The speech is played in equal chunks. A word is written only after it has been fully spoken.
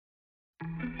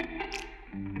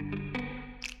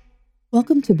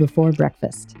Welcome to Before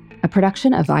Breakfast, a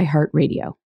production of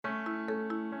iHeartRadio.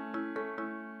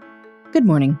 Good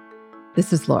morning.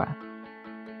 This is Laura.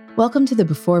 Welcome to the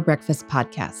Before Breakfast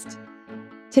podcast.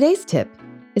 Today's tip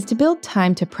is to build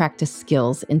time to practice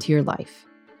skills into your life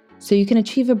so you can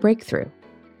achieve a breakthrough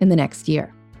in the next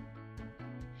year.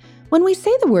 When we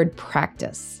say the word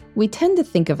practice, we tend to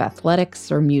think of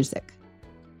athletics or music.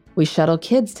 We shuttle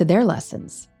kids to their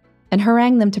lessons and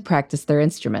harangue them to practice their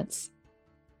instruments.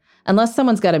 Unless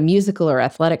someone's got a musical or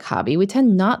athletic hobby, we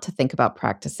tend not to think about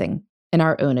practicing in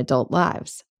our own adult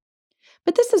lives.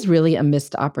 But this is really a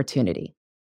missed opportunity.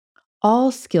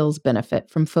 All skills benefit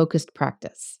from focused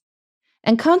practice,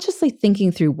 and consciously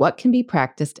thinking through what can be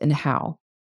practiced and how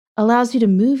allows you to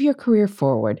move your career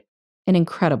forward in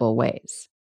incredible ways.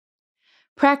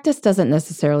 Practice doesn't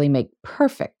necessarily make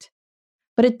perfect,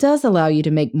 but it does allow you to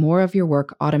make more of your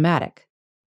work automatic,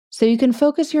 so you can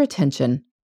focus your attention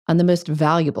on the most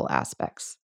valuable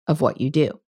aspects of what you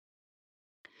do.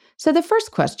 So the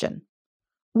first question,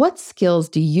 what skills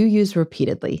do you use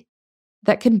repeatedly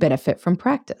that can benefit from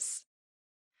practice?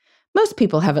 Most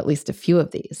people have at least a few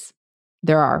of these.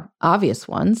 There are obvious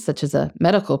ones, such as a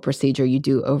medical procedure you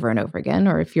do over and over again,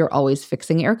 or if you're always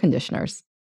fixing air conditioners.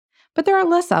 But there are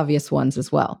less obvious ones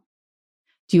as well.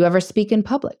 Do you ever speak in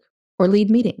public or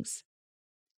lead meetings?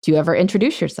 Do you ever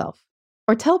introduce yourself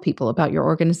or tell people about your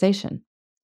organization?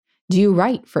 Do you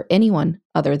write for anyone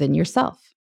other than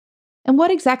yourself? And what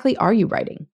exactly are you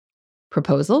writing?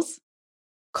 Proposals?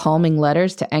 Calming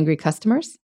letters to angry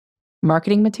customers?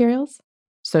 Marketing materials?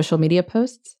 Social media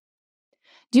posts?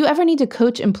 Do you ever need to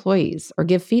coach employees or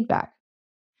give feedback?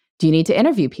 Do you need to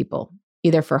interview people,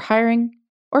 either for hiring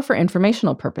or for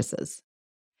informational purposes?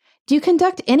 Do you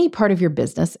conduct any part of your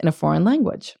business in a foreign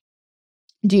language?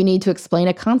 Do you need to explain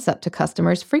a concept to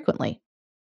customers frequently?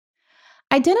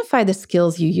 Identify the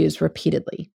skills you use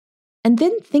repeatedly, and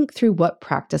then think through what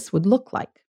practice would look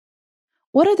like.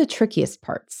 What are the trickiest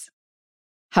parts?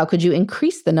 How could you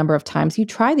increase the number of times you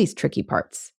try these tricky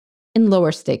parts in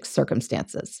lower stakes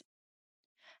circumstances?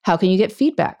 How can you get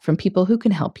feedback from people who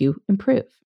can help you improve?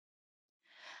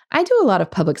 I do a lot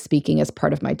of public speaking as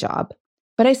part of my job,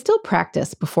 but I still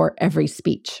practice before every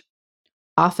speech.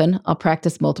 Often, I'll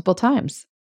practice multiple times.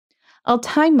 I'll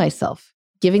time myself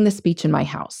giving the speech in my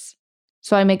house,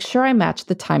 so I make sure I match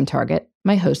the time target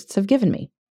my hosts have given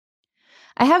me.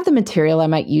 I have the material I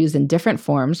might use in different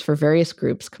forms for various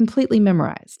groups completely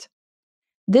memorized.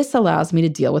 This allows me to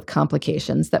deal with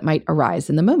complications that might arise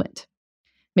in the moment.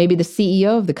 Maybe the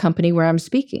CEO of the company where I'm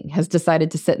speaking has decided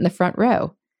to sit in the front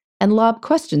row and lob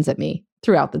questions at me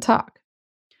throughout the talk.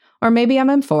 Or maybe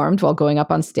I'm informed while going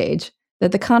up on stage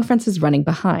that the conference is running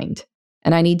behind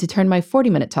and I need to turn my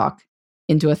 40-minute talk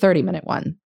into a 30-minute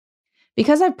one.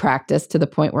 Because I've practiced to the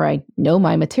point where I know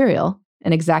my material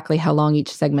and exactly how long each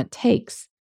segment takes,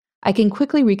 I can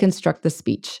quickly reconstruct the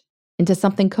speech into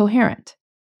something coherent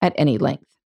at any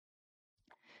length.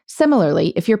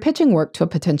 Similarly, if you're pitching work to a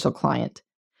potential client,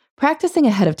 practicing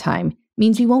ahead of time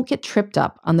means you won't get tripped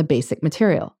up on the basic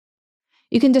material.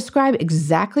 You can describe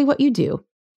exactly what you do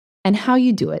and how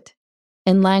you do it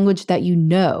in language that you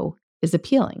know is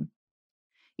appealing.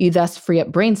 You thus free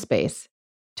up brain space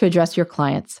to address your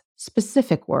client's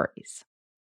specific worries.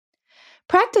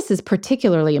 Practice is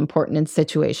particularly important in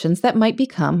situations that might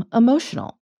become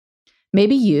emotional.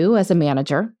 Maybe you, as a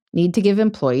manager, need to give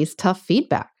employees tough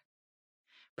feedback.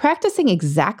 Practicing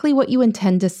exactly what you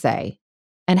intend to say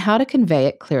and how to convey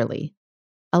it clearly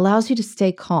allows you to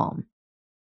stay calm,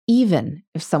 even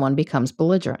if someone becomes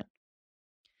belligerent.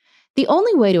 The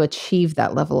only way to achieve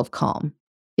that level of calm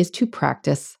is to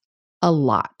practice a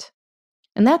lot,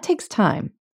 and that takes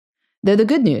time. Though the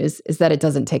good news is that it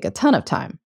doesn't take a ton of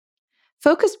time.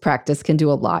 Focused practice can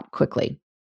do a lot quickly.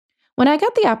 When I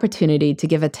got the opportunity to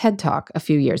give a TED Talk a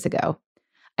few years ago,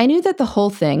 I knew that the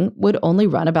whole thing would only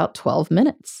run about 12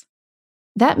 minutes.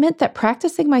 That meant that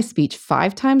practicing my speech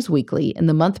 5 times weekly in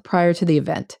the month prior to the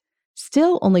event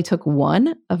still only took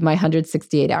one of my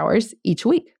 168 hours each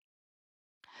week.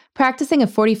 Practicing a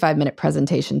 45-minute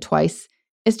presentation twice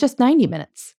is just 90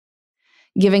 minutes.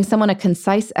 Giving someone a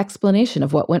concise explanation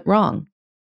of what went wrong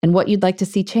and what you'd like to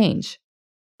see change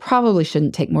probably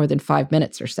shouldn't take more than 5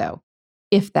 minutes or so,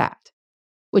 if that,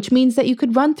 which means that you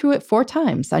could run through it 4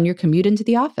 times on your commute into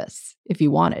the office if you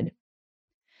wanted.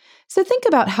 So think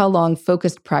about how long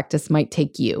focused practice might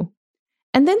take you,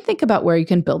 and then think about where you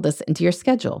can build this into your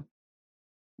schedule.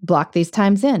 Block these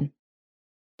times in.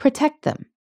 Protect them.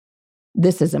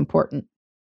 This is important.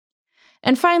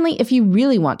 And finally, if you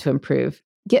really want to improve,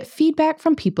 get feedback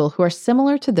from people who are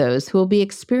similar to those who will be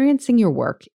experiencing your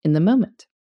work in the moment.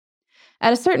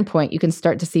 At a certain point, you can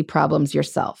start to see problems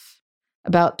yourself,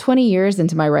 About 20 years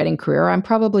into my writing career, I'm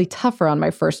probably tougher on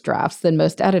my first drafts than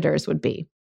most editors would be.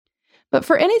 But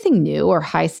for anything new or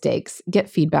high stakes, get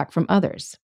feedback from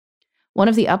others. One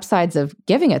of the upsides of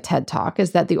giving a TED Talk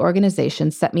is that the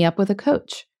organization set me up with a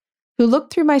coach who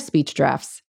looked through my speech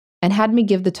drafts and had me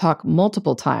give the talk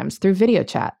multiple times through video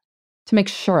chat to make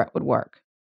sure it would work.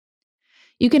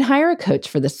 You can hire a coach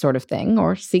for this sort of thing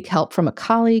or seek help from a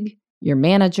colleague, your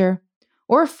manager,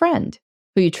 or a friend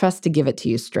who you trust to give it to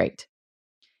you straight.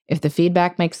 If the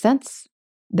feedback makes sense,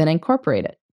 then incorporate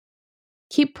it.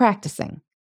 Keep practicing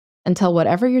until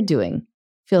whatever you're doing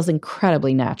feels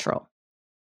incredibly natural.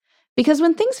 Because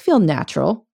when things feel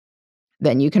natural,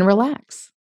 then you can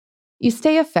relax. You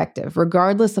stay effective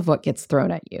regardless of what gets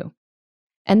thrown at you.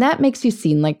 And that makes you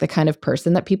seem like the kind of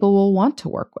person that people will want to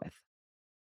work with.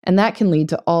 And that can lead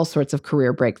to all sorts of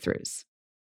career breakthroughs.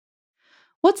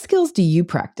 What skills do you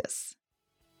practice?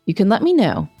 You can let me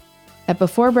know at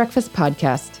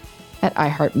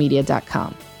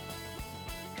beforebreakfastpodcast@iheartmedia.com.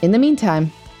 In the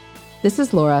meantime, this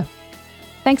is Laura.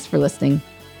 Thanks for listening.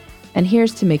 And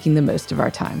here's to making the most of our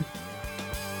time.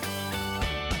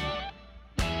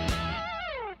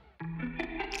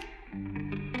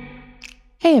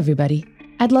 Hey, everybody.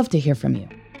 I'd love to hear from you.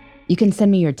 You can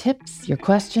send me your tips, your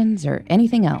questions, or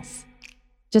anything else.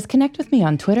 Just connect with me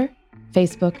on Twitter,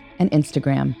 Facebook, and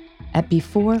Instagram at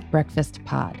Before Breakfast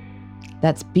Pod.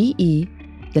 That's BE,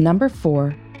 the number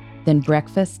 4, then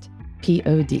breakfast,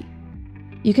 POD.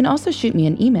 You can also shoot me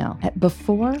an email at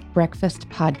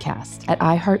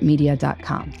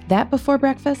beforebreakfastpodcast@iheartmedia.com. That Before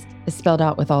Breakfast is spelled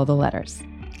out with all the letters.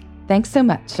 Thanks so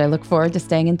much. I look forward to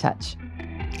staying in touch.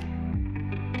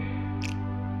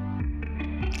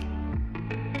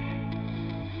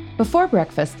 Before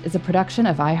Breakfast is a production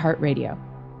of iHeartRadio.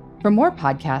 For more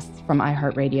podcasts from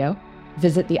iHeartRadio,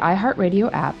 visit the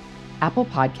iHeartRadio app, Apple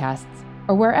Podcasts,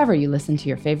 or wherever you listen to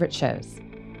your favorite shows.